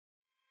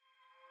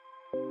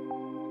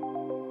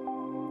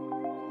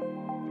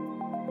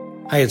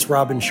Hi, it's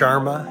Robin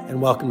Sharma, and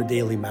welcome to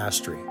Daily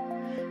Mastery.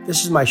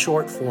 This is my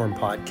short form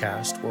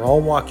podcast where I'll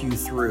walk you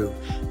through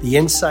the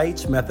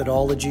insights,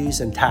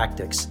 methodologies, and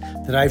tactics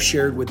that I've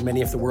shared with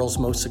many of the world's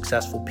most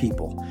successful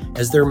people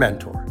as their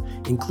mentor,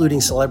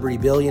 including celebrity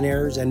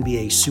billionaires,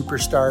 NBA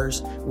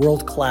superstars,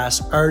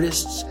 world-class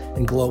artists,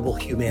 and global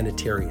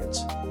humanitarians.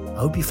 I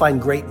hope you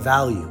find great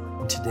value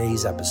in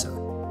today's episode.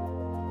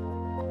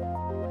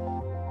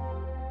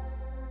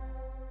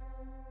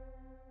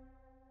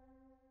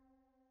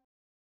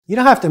 You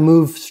don't have to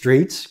move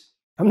streets.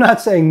 I'm not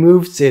saying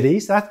move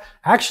cities. That's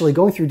actually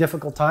going through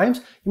difficult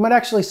times. You might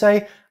actually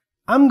say,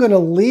 I'm going to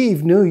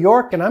leave New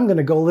York and I'm going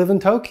to go live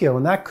in Tokyo,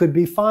 and that could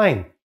be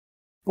fine.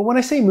 But when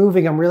I say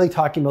moving, I'm really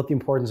talking about the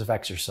importance of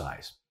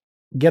exercise.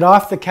 Get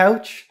off the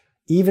couch,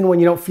 even when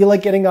you don't feel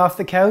like getting off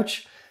the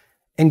couch,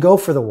 and go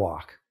for the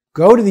walk.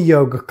 Go to the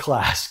yoga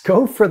class.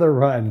 Go for the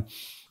run.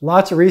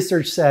 Lots of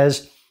research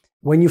says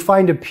when you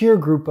find a peer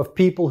group of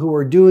people who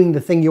are doing the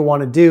thing you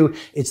want to do,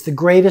 it's the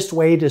greatest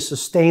way to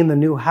sustain the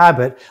new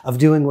habit of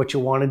doing what you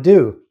want to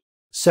do.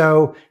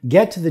 So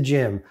get to the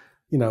gym,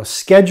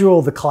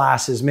 schedule the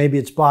classes. Maybe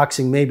it's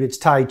boxing, maybe it's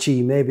Tai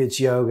Chi, maybe it's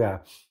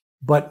yoga.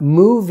 But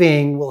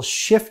moving will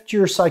shift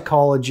your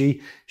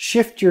psychology,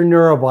 shift your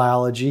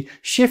neurobiology,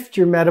 shift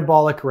your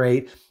metabolic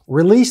rate,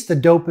 release the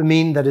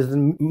dopamine that is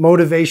the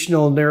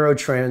motivational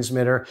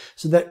neurotransmitter,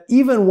 so that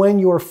even when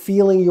you're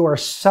feeling you are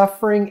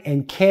suffering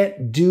and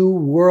can't do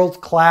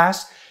world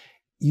class,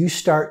 you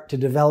start to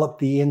develop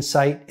the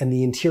insight and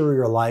the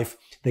interior life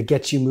that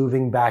gets you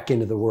moving back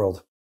into the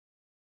world.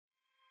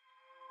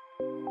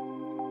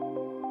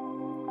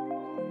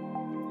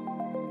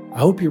 I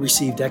hope you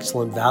received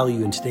excellent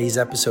value in today's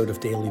episode of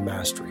Daily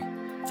Mastery.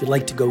 If you'd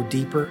like to go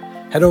deeper,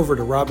 head over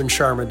to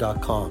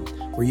robinsharma.com,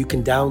 where you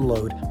can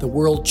download the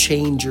World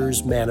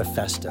Changers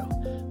Manifesto,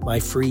 my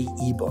free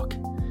ebook.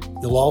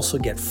 You'll also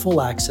get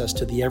full access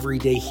to the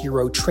Everyday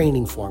Hero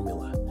Training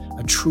Formula,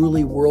 a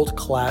truly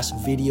world-class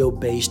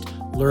video-based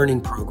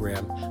learning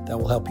program that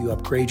will help you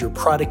upgrade your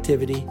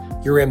productivity,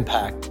 your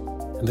impact,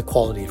 and the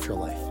quality of your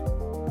life.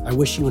 I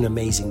wish you an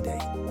amazing day.